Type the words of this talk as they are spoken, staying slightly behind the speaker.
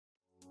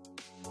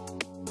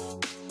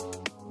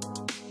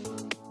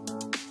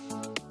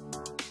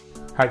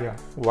Hi there,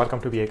 welcome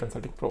to BI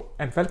Consulting Pro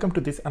and welcome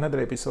to this another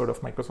episode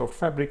of Microsoft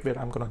Fabric where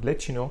I'm going to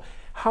let you know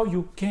how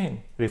you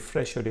can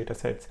refresh your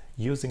datasets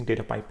using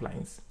data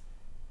pipelines.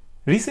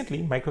 Recently,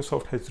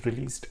 Microsoft has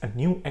released a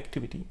new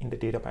activity in the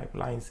data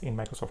pipelines in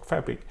Microsoft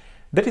Fabric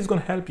that is going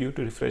to help you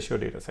to refresh your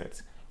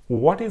datasets.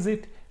 What is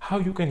it, how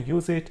you can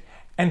use it,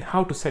 and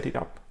how to set it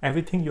up?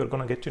 Everything you're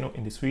going to get to know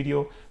in this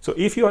video. So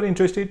if you are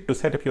interested to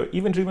set up your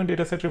event-driven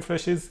dataset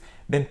refreshes,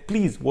 then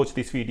please watch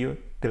this video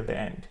till the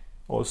end.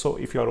 Also,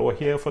 if you are over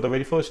here for the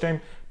very first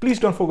time, please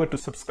don't forget to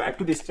subscribe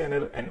to this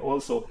channel and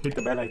also hit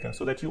the bell icon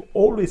so that you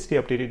always stay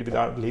updated with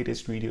our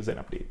latest videos and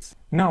updates.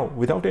 Now,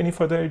 without any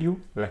further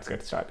ado, let's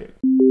get started.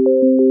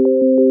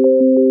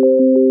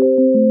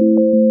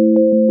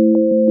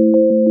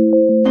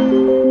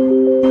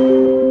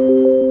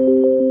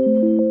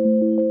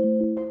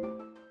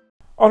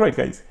 Alright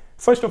guys,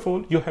 first of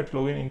all, you have to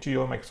log in into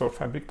your Microsoft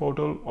Fabric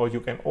portal, or you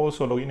can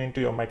also log in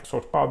into your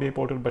Microsoft Power BI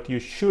portal, but you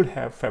should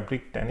have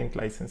Fabric tenant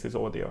licenses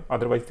over there.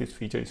 Otherwise, this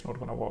feature is not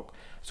going to work.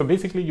 So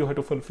basically, you have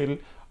to fulfill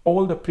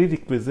all the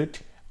prerequisite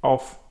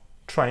of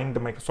trying the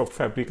Microsoft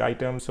Fabric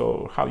items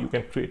or how you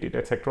can create it,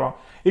 etc.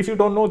 If you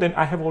don't know, then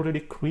I have already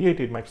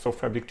created Microsoft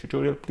Fabric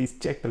tutorial. Please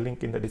check the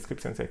link in the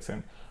description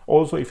section.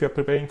 Also, if you're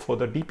preparing for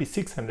the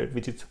DP600,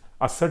 which is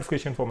a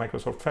certification for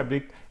Microsoft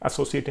Fabric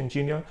Associate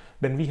Engineer,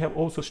 then we have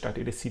also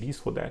started a series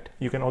for that.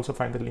 You can also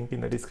find the link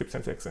in the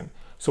description section.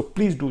 So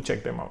please do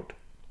check them out.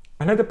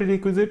 Another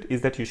prerequisite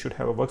is that you should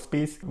have a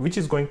workspace, which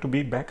is going to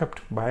be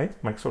backed by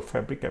Microsoft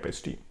Fabric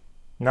capacity.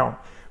 Now,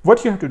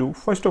 what you have to do,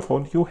 first of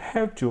all, you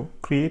have to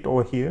create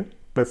over here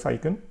plus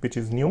icon, which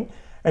is new,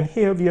 and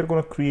here we are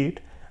going to create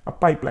a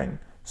pipeline.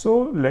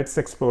 So let's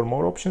explore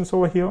more options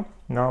over here.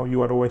 Now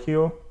you are over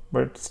here,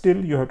 but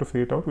still you have to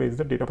figure it out where is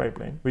the data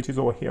pipeline, which is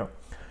over here.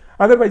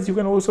 Otherwise, you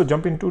can also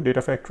jump into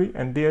Data Factory,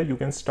 and there you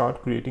can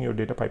start creating your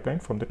data pipeline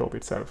from the top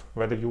itself.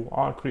 Whether you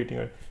are creating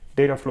a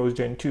data flows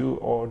Gen 2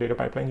 or data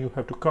pipeline, you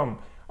have to come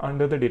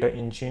under the data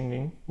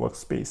engineering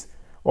workspace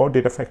or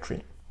Data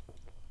Factory.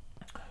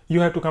 You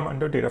have to come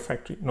under Data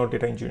Factory, not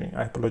data engineering.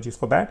 I apologize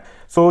for that.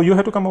 So you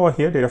have to come over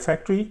here, Data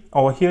Factory.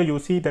 Over here, you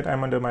see that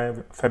I'm under my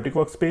Fabric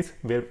workspace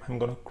where I'm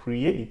going to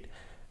create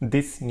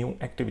this new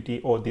activity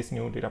or this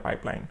new data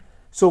pipeline.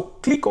 So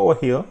click over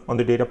here on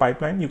the data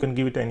pipeline. You can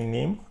give it any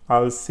name.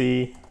 I'll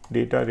say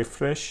data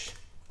refresh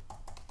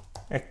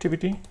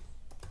activity,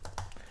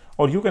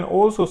 or you can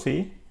also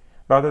say,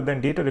 rather than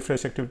data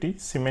refresh activity,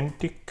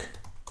 semantic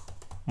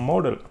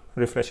model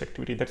refresh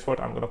activity. That's what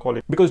I'm going to call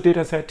it, because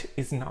dataset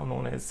is now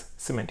known as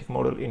semantic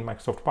model in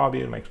Microsoft Power BI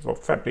and Microsoft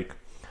Fabric.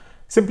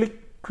 Simply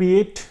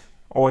create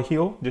over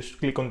here. Just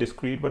click on this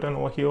create button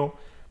over here.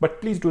 But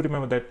please do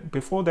remember that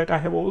before that, I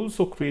have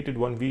also created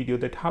one video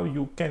that how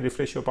you can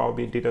refresh your Power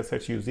BI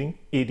datasets using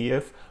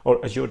ADF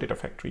or Azure Data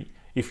Factory.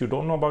 If you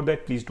don't know about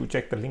that, please do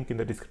check the link in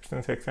the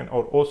description section,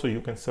 or also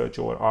you can search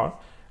over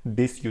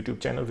this YouTube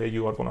channel where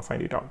you are going to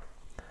find it out.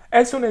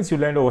 As soon as you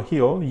land over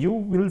here, you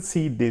will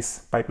see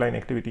this pipeline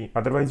activity.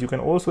 Otherwise, you can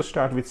also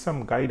start with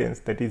some guidance,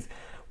 that is,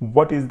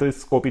 what is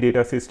this copy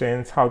data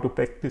assistance, how to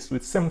practice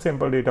with some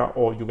sample data,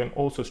 or you can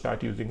also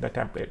start using the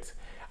templates.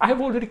 I have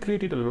already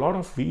created a lot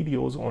of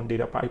videos on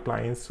data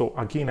pipelines. So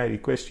again, I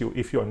request you,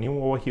 if you are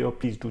new over here,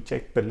 please do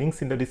check the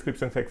links in the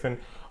description section,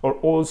 or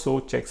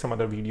also check some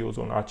other videos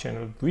on our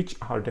channel, which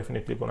are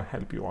definitely going to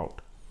help you out.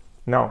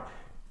 Now,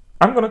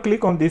 I'm going to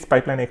click on this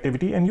pipeline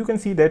activity, and you can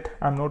see that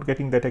I'm not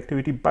getting that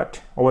activity,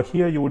 but over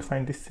here you would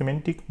find this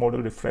semantic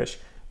model refresh,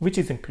 which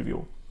is in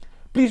preview.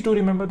 Please do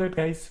remember that,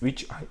 guys,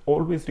 which I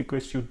always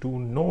request you, do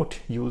not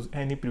use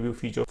any preview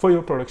feature for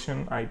your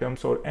production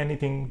items or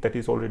anything that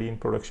is already in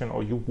production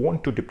or you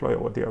want to deploy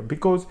over there,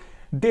 because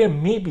there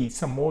may be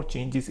some more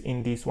changes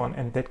in this one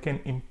and that can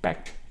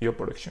impact your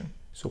production.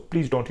 So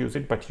please don't use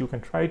it, but you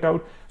can try it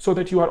out so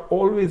that you are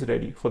always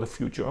ready for the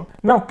future.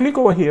 Now click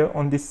over here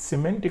on this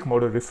semantic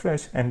model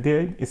refresh, and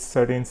there is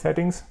certain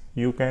settings.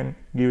 You can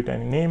give it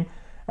any name.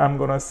 I'm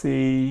gonna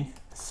say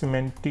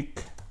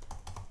semantic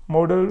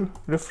model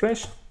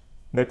refresh.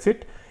 That's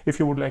it. If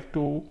you would like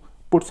to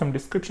put some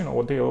description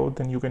over there,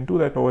 then you can do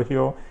that over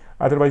here.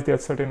 Otherwise, there are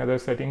certain other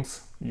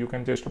settings you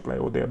can just apply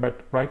over there.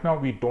 But right now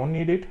we don't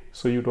need it,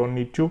 so you don't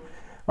need to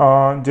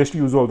just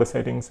use all the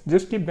settings.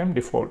 Just keep them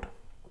default.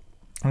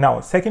 Now,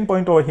 second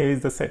point over here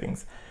is the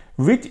settings,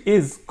 which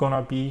is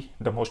gonna be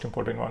the most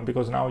important one,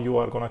 because now you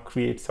are gonna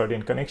create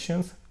certain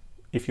connections.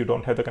 If you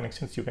don't have the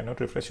connections, you cannot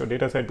refresh your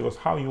dataset, because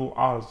how you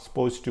are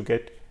supposed to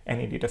get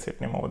any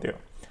dataset name over there.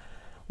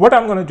 What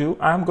I'm gonna do,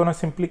 I'm gonna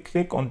simply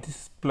click on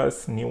this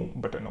plus new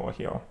button over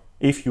here.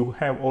 If you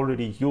have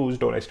already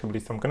used or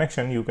established some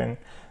connection, you can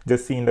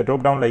just see in the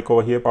drop down, like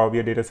over here, Power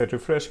BI Dataset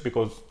Refresh,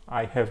 because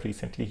I have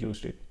recently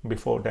used it.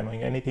 Before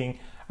demoing anything,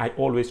 I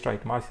always try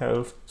it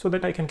myself so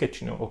that I can get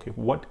to know, okay,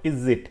 what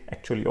is it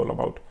actually all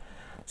about?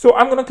 So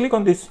I'm gonna click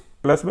on this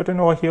plus button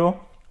over here.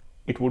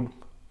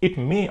 It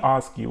may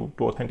ask you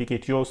to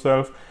authenticate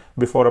yourself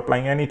before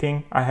applying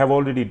anything. I have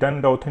already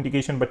done the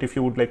authentication, but if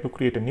you would like to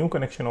create a new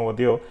connection over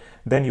there,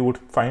 then you would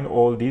find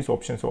all these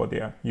options over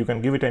there. You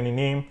can give it any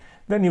name,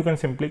 then you can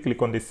simply click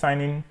on this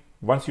sign in,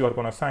 Once you are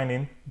going to sign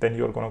in, then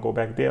you're going to go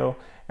back there,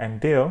 and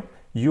there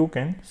you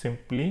can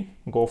simply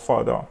go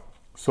further.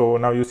 So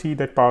now you see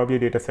that Power BI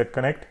Dataset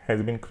Connect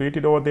has been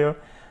created over there.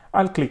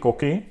 I'll click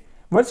OK.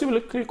 Once you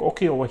will click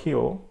OK over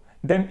here,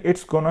 then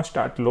it's gonna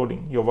start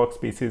loading your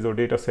workspaces or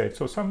data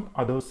sets or some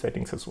other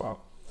settings as well.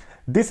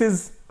 This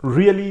is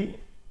really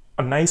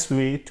a nice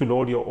way to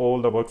load your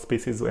all the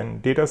workspaces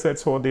and data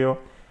sets over there.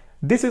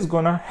 This is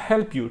gonna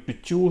help you to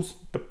choose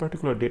the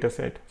particular data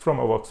set from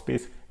a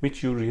workspace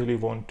which you really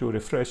want to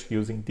refresh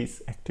using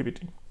this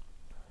activity.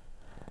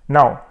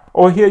 Now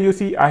over here you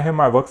see I have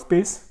my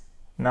workspace.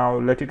 Now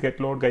let it get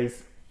loaded,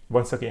 guys.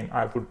 Once again,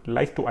 I would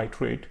like to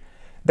iterate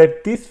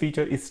that this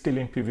feature is still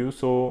in preview,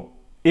 so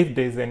if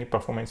there's any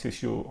performance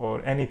issue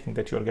or anything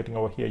that you are getting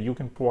over here, you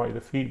can provide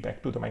the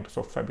feedback to the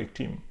Microsoft Fabric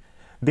team.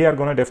 They are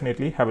going to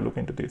definitely have a look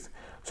into this.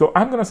 So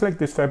I'm going to select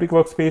this Fabric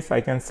workspace.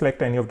 I can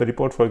select any of the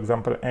report, for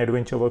example,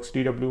 AdventureWorks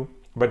DW,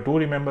 but do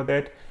remember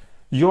that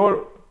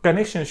your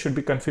connection should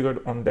be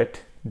configured on that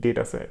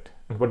data set.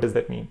 And what does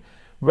that mean?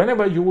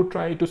 Whenever you would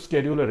try to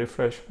schedule a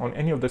refresh on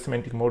any of the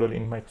semantic model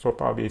in Microsoft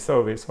Power BI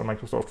Service or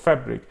Microsoft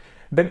Fabric,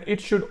 then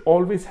it should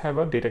always have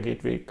a data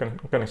gateway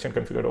connection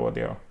configured over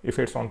there. If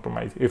it's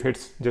on-premise, if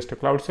it's just a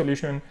cloud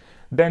solution,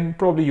 then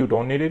probably you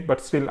don't need it. But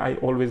still, I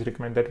always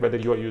recommend that whether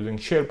you are using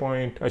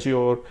SharePoint,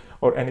 Azure,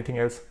 or anything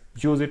else,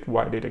 use it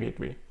via data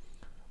gateway.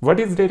 What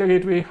is data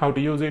gateway? How to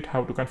use it?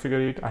 How to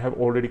configure it? I have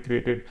already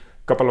created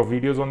a couple of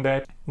videos on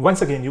that.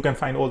 Once again, you can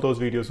find all those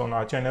videos on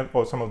our channel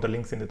or some of the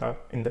links in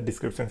the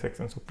description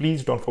section. So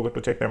please don't forget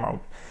to check them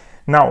out.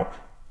 Now,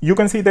 you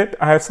can see that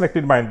I have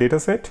selected my data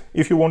set.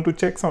 If you want to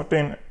check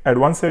certain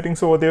advanced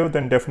settings over there,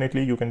 then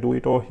definitely you can do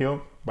it over here.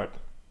 But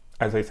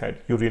as I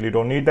said, you really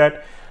don't need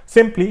that.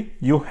 Simply,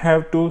 you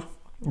have to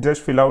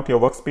just fill out your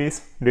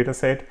workspace data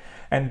set,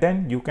 and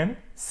then you can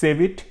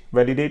save it,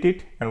 validate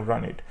it, and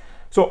run it.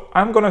 So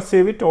I'm going to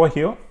save it over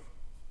here.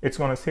 It's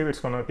going to save. It's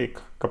going to take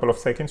a couple of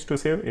seconds to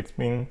save. It's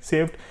been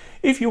saved.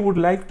 If you would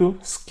like to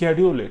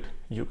schedule it,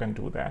 you can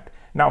do that.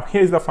 Now,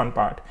 here's the fun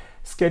part.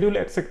 Schedule,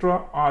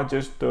 etc. are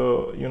just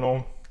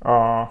the,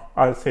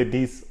 I'll say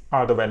these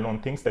are the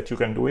well-known things that you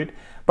can do it.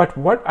 But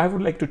what I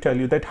would like to tell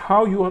you that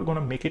how you are going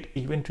to make it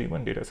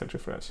event-driven dataset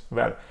refresh.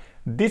 Well,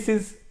 this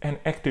is an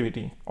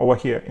activity over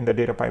here in the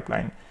data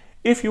pipeline.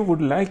 If you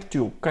would like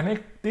to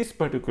connect this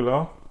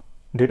particular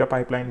data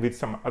pipeline with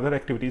some other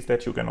activities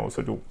that you can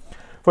also do.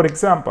 For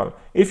example,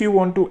 if you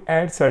want to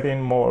add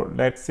certain more,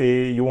 let's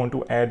say you want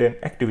to add an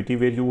activity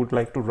where you would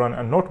like to run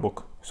a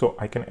notebook. So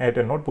I can add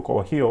a notebook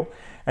over here,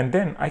 and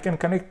then I can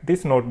connect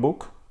this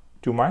notebook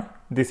to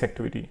this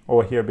activity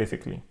over here.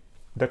 Basically,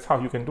 that's how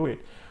you can do it.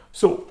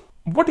 So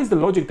what is the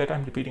logic that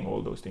I'm repeating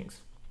all those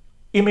things?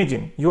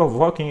 Imagine you are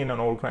working in an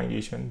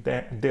organization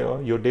that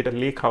there your data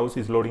lakehouse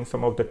is loading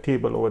some of the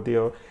table over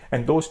there,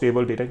 and those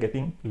table data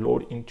getting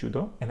loaded into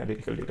the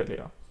analytical data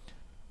layer.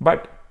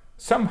 But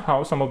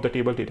somehow some of the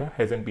table data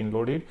hasn't been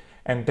loaded,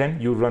 and then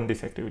you run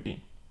this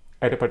activity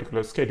at a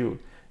particular schedule.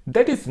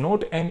 That is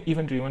not an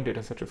event-driven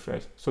dataset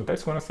refresh. So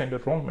that's going to send a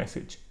wrong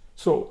message.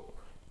 So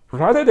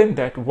rather than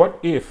that, what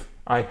if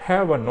I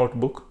have a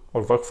notebook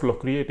or workflow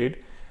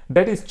created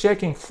that is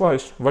checking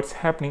first what's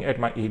happening at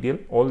my ADL,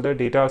 all the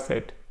data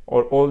set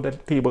or all the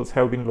tables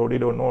have been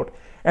loaded or not,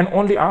 and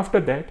only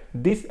after that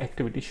this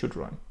activity should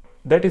run.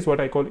 That is what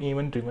I call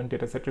event-driven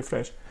dataset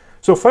refresh.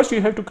 So first you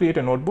have to create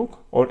a notebook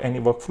or any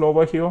workflow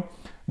over here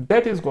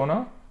that is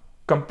gonna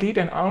complete,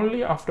 and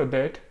only after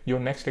that your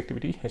next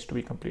activity has to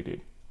be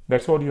completed.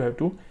 That's what you have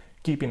to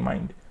keep in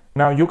mind.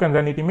 Now you can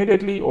run it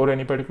immediately or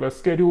any particular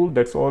schedule.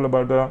 That's all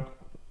about the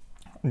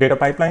data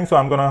pipeline. So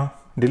I'm gonna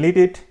delete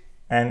it,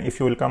 and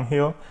if you will come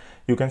here,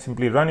 you can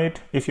simply run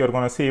it. If you're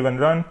gonna save and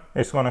run,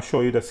 it's gonna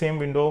show you the same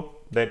window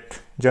that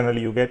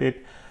generally you get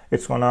it.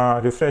 It's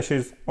gonna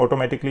refreshes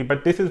automatically,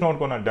 but this is not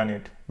gonna done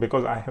it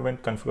because I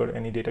haven't configured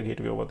any data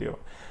gateway over there.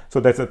 So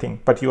that's the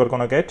thing. But you are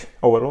gonna get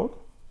overall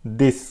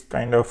this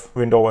kind of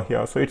window over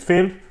here. So it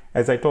failed,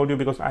 as I told you,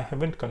 because I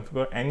haven't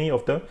configured any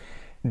of the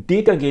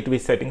data gateway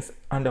settings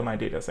under my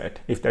data set.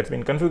 If that's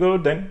been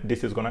configured, then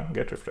this is gonna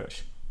get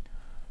refreshed.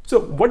 So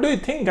what do you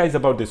think, guys,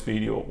 about this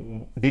video?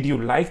 Did you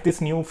like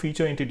this new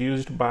feature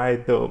introduced by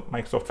the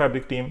Microsoft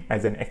Fabric team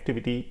as an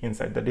activity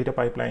inside the data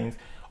pipelines,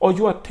 or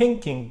you are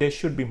thinking there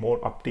should be more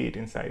update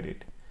inside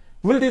it?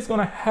 Will this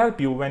gonna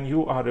help you when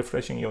you are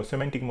refreshing your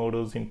semantic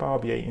models in Power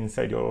BI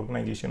inside your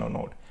organization or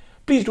not?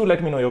 Please do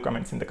let me know your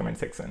comments in the comment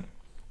section.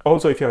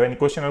 Also, if you have any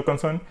question or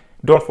concern,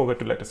 don't forget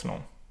to let us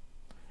know.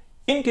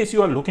 In case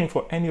you are looking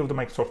for any of the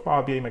Microsoft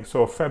Power BI,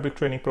 Microsoft Fabric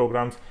training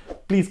programs,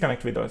 please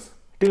connect with us.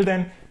 Till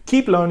then,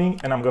 keep learning,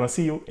 and I'm gonna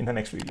see you in the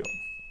next video.